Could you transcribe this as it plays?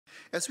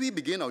As we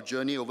begin our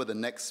journey over the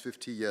next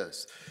 50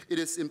 years, it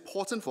is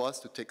important for us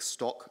to take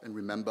stock and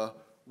remember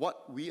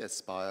what we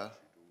aspire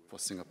for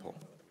Singapore.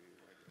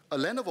 A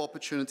land of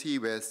opportunity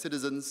where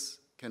citizens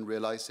can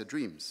realize their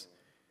dreams.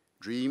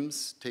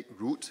 Dreams take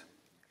root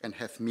and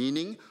have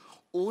meaning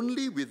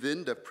only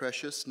within the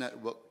precious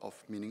network of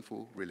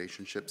meaningful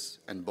relationships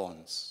and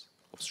bonds,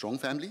 of strong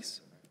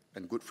families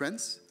and good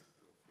friends,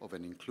 of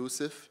an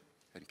inclusive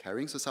and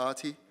caring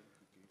society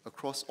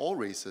across all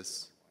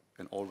races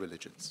and all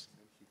religions.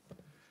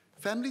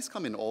 Families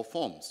come in all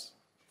forms.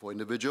 For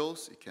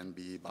individuals, it can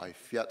be by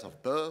fiat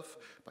of birth,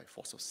 by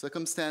force of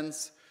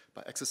circumstance,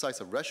 by exercise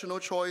of rational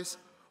choice,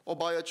 or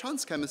by a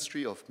chance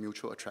chemistry of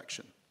mutual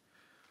attraction.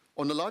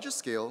 On a larger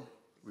scale,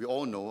 we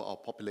all know our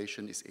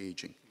population is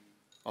aging.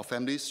 Our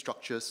family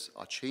structures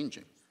are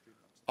changing.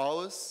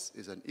 Ours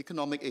is an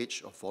economic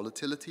age of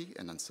volatility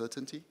and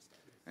uncertainty,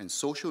 and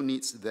social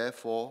needs,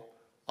 therefore,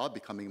 are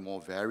becoming more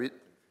varied,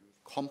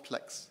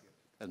 complex,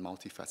 and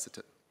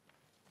multifaceted.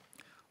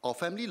 Our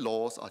family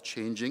laws are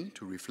changing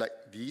to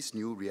reflect these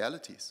new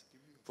realities.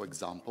 For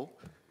example,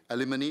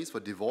 alimonies for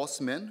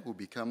divorced men who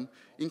become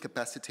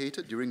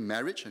incapacitated during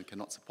marriage and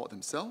cannot support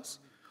themselves,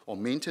 or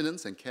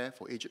maintenance and care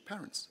for aged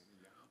parents.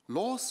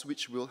 Laws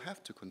which will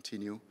have to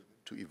continue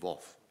to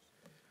evolve.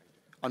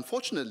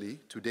 Unfortunately,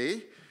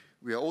 today,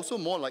 we are also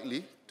more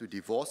likely to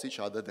divorce each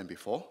other than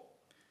before.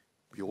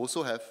 We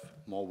also have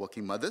more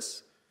working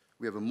mothers.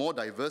 We have a more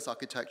diverse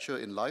architecture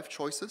in life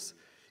choices,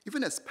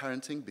 even as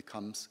parenting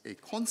becomes a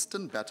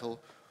constant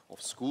battle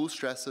of school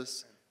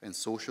stresses and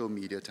social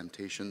media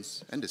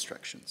temptations and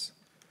distractions.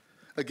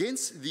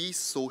 Against these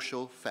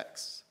social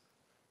facts,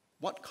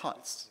 what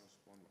cards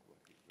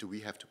do we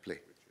have to play?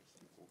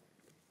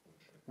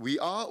 We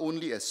are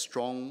only as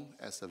strong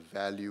as the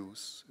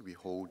values we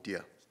hold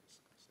dear,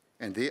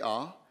 and they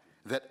are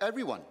that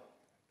everyone,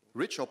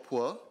 rich or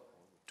poor,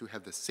 to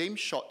have the same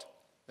shot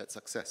at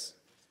success,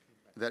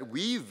 that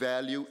we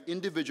value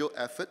individual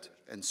effort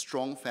and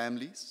strong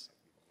families,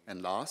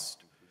 and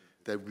last,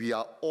 that we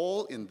are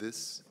all in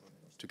this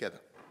together.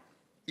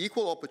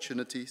 Equal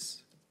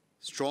opportunities,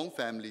 strong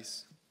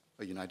families,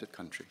 a united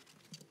country.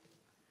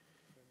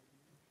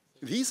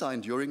 These are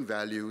enduring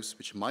values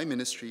which my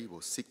ministry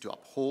will seek to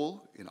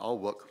uphold in our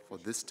work for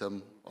this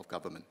term of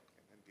government.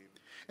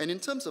 And in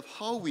terms of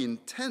how we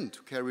intend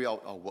to carry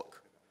out our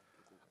work,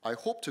 I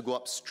hope to go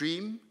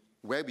upstream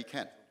where we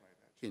can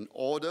in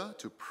order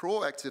to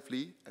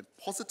proactively and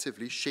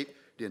positively shape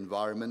the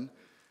environment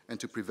and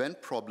to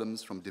prevent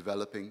problems from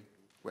developing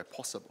where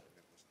possible.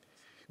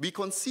 We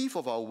conceive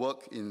of our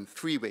work in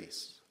three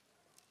ways.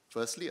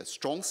 Firstly, a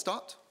strong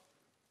start.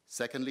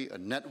 Secondly, a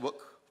network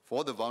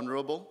for the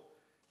vulnerable.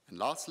 And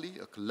lastly,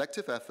 a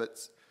collective effort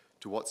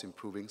towards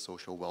improving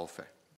social welfare.